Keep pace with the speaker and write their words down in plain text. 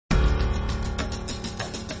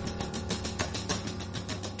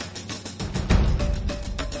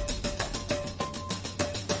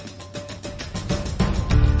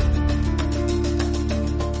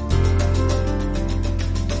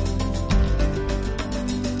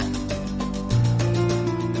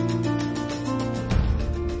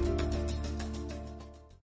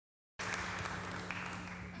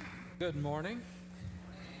Good morning.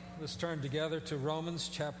 Let's turn together to Romans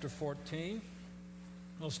chapter 14.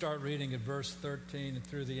 We'll start reading at verse 13 and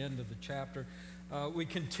through the end of the chapter. We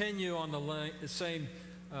continue on the same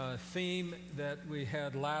theme that we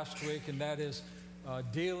had last week, and that is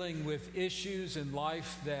dealing with issues in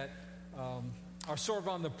life that are sort of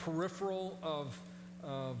on the peripheral of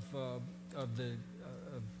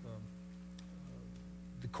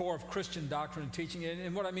the core of Christian doctrine and teaching.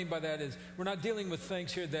 And what I mean by that is we're not dealing with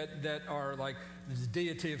things here that are like the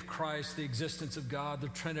deity of Christ, the existence of God, the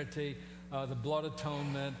Trinity, the blood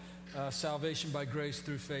atonement, salvation by grace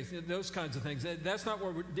through faith, those kinds of things. That's not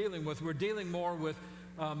what we're dealing with. We're dealing more with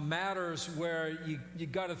matters where you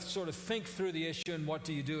got to sort of think through the issue and what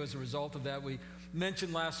do you do as a result of that. We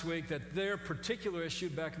mentioned last week that their particular issue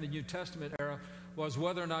back in the New Testament era was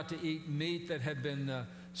whether or not to eat meat that had been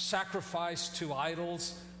sacrificed to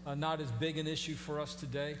idols. Not as big an issue for us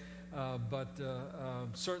today, but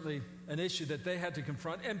certainly an issue that they had to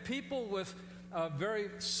confront. And people with very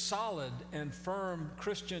solid and firm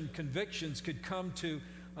Christian convictions could come to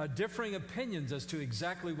differing opinions as to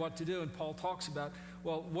exactly what to do. And Paul talks about,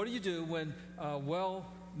 well, what do you do when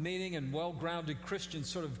well-meaning and well-grounded Christians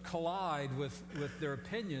sort of collide with their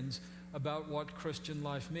opinions about what Christian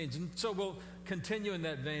life means? And so we'll continue in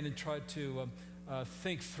that vein and try to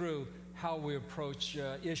think through how we approach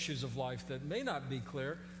issues of life that may not be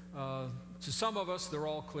clear. To some of us, they're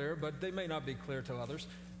all clear, but they may not be clear to others.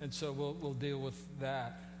 And so we'll deal with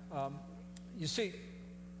that. You see,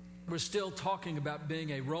 we're still talking about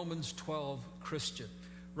being a Romans 12 Christian.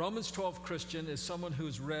 Romans 12 Christian is someone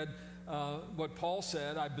who's read what Paul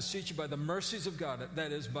said, I beseech you by the mercies of God,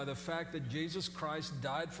 that is, by the fact that Jesus Christ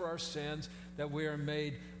died for our sins, that we are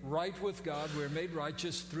made right with God, we are made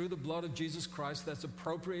righteous through the blood of Jesus Christ. That's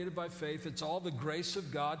appropriated by faith. It's all the grace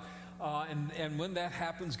of God. And when that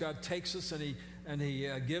happens, God takes us and He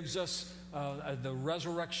gives us the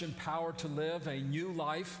resurrection power to live a new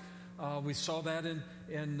life. We saw that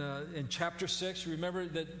in chapter 6. Remember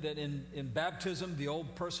that in baptism, the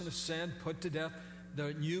old person of sin put to death,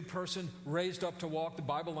 the new person raised up to walk. The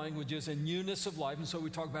Bible language is a newness of life. And so we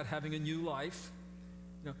talk about having a new life.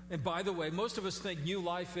 And by the way, most of us think new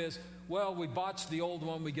life is, well, we botched the old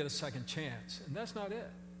one, we get a second chance. And that's not it.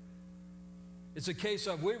 It's a case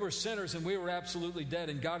of we were sinners and we were absolutely dead,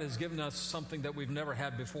 and God has given us something that we've never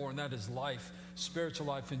had before, and that is life, spiritual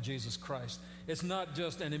life in Jesus Christ. It's not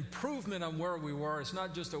just an improvement on where we were. It's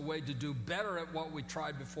not just a way to do better at what we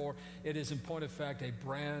tried before. It is, in point of fact, a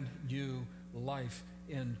brand new life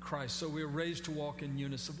in Christ. So we are raised to walk in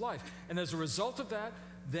newness of life. And as a result of that,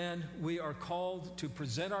 then we are called to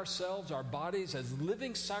present ourselves, our bodies, as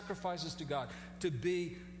living sacrifices to God, to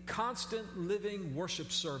be constant living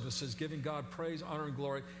worship services, giving God praise, honor, and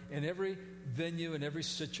glory in every venue and every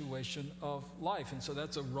situation of life. And so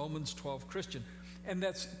that's a Romans 12 Christian. And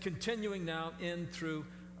that's continuing now into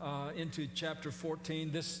chapter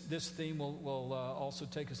 14. This theme will also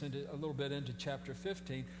take us a little bit into chapter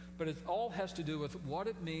 15. But it all has to do with what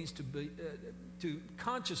it means to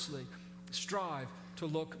consciously strive to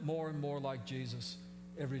look more and more like Jesus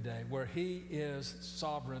every day, where He is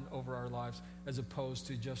sovereign over our lives as opposed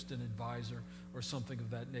to just an advisor or something of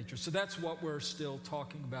that nature. So that's what we're still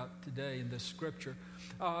talking about today in this scripture.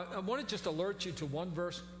 I want to just alert you to one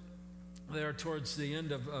verse there towards the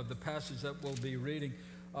end of the passage that we'll be reading.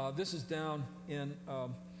 This is down in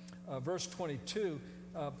verse 22.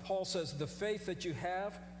 Paul says, the faith that you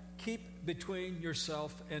have, keep between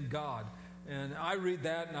yourself and God. And I read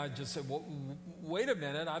that and I just said, well, wait a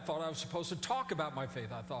minute. I thought I was supposed to talk about my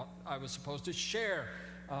faith. I thought I was supposed to share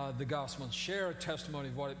the gospel and share a testimony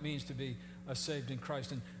of what it means to be saved in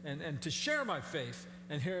Christ and to share my faith.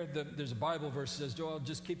 And here there's a Bible verse that says, Joel,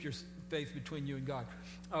 just keep your faith between you and God.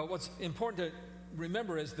 What's important to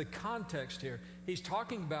remember is the context here. He's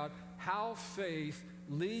talking about how faith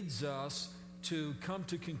leads us to come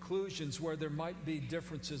to conclusions where there might be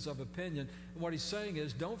differences of opinion. And what he's saying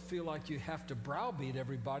is, don't feel like you have to browbeat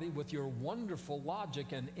everybody with your wonderful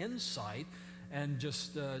logic and insight and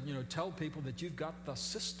just tell people that you've got the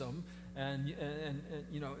system and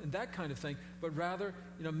that kind of thing, but rather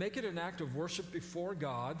make it an act of worship before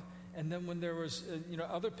God. And then when there was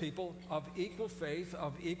other people of equal faith,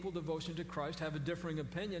 of equal devotion to Christ, have a differing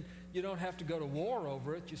opinion, you don't have to go to war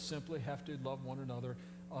over it. You simply have to love one another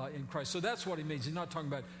in Christ. So that's what he means. He's not talking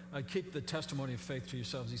about keep the testimony of faith to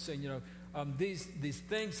yourselves. He's saying, these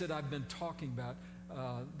things that I've been talking about,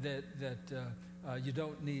 that you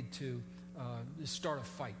don't need to start a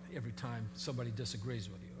fight every time somebody disagrees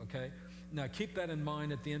with you, okay? Now, keep that in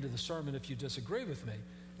mind at the end of the sermon if you disagree with me.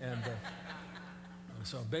 And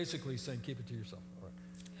so basically he's saying keep it to yourself. All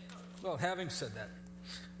right. Well, having said that,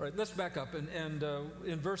 All right, let's back up. And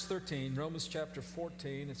in verse 13, Romans chapter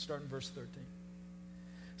 14, it's starting verse 13.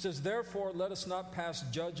 It says, "Therefore, let us not pass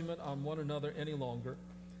judgment on one another any longer,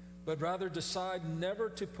 but rather decide never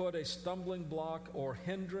to put a stumbling block or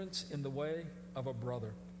hindrance in the way of a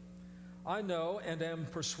brother. I know and am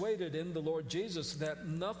persuaded in the Lord Jesus that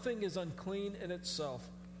nothing is unclean in itself,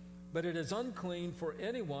 but it is unclean for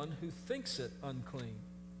anyone who thinks it unclean.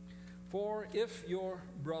 For if your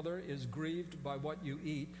brother is grieved by what you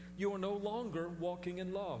eat, you are no longer walking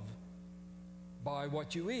in love. By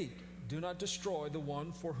what you eat, do not destroy the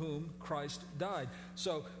one for whom Christ died.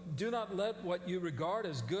 So do not let what you regard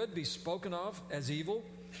as good be spoken of as evil.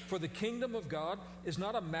 For the kingdom of God is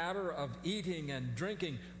not a matter of eating and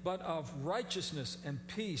drinking, but of righteousness and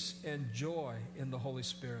peace and joy in the Holy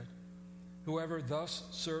Spirit. Whoever thus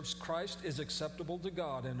serves Christ is acceptable to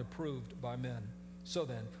God and approved by men. So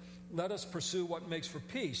then, let us pursue what makes for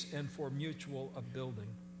peace and for mutual upbuilding.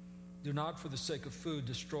 Do not, for the sake of food,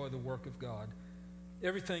 destroy the work of God.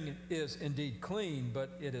 Everything is indeed clean,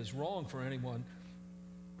 but it is wrong for anyone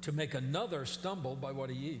to make another stumble by what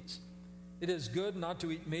he eats. It is good not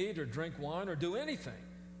to eat meat or drink wine or do anything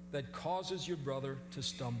that causes your brother to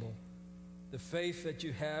stumble. The faith that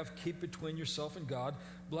you have, keep between yourself and God.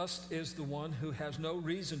 Blessed is the one who has no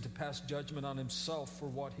reason to pass judgment on himself for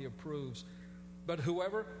what he approves. But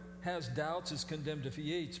whoever has doubts is condemned if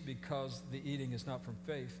he eats, because the eating is not from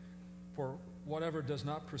faith. For whatever does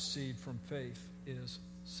not proceed from faith is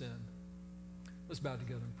sin." Let's bow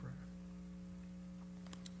together in prayer.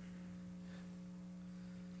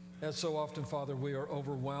 As so often, Father, we are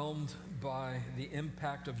overwhelmed by the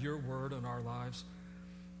impact of your word on our lives.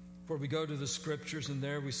 For we go to the scriptures, and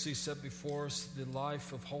there we see set before us the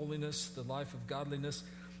life of holiness, the life of godliness,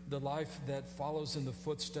 the life that follows in the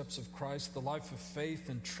footsteps of Christ, the life of faith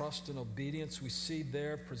and trust and obedience. We see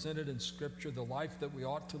there presented in Scripture the life that we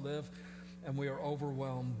ought to live, and we are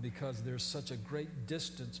overwhelmed because there's such a great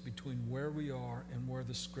distance between where we are and where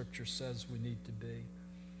the Scripture says we need to be.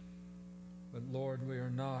 But Lord, we are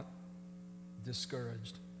not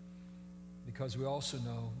discouraged, because we also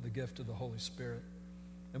know the gift of the Holy Spirit.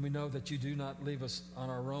 And we know that you do not leave us on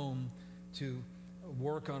our own to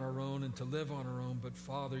work on our own and to live on our own, but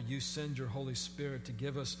Father, you send your Holy Spirit to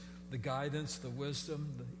give us the guidance, the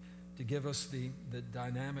wisdom, to give us the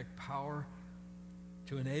dynamic power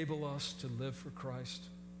to enable us to live for Christ.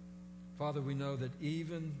 Father, we know that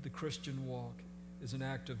even the Christian walk is an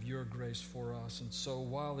act of your grace for us. And so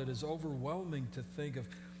while it is overwhelming to think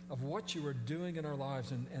of what you are doing in our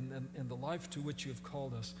lives and the life to which you have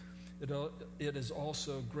called us, it is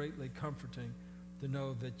also greatly comforting to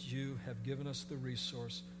know that you have given us the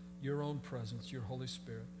resource, your own presence, your Holy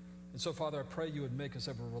Spirit. And so, Father, I pray you would make us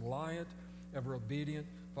ever reliant, ever obedient,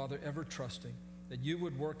 Father, ever trusting, that you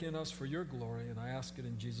would work in us for your glory, and I ask it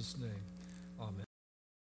in Jesus' name. Amen.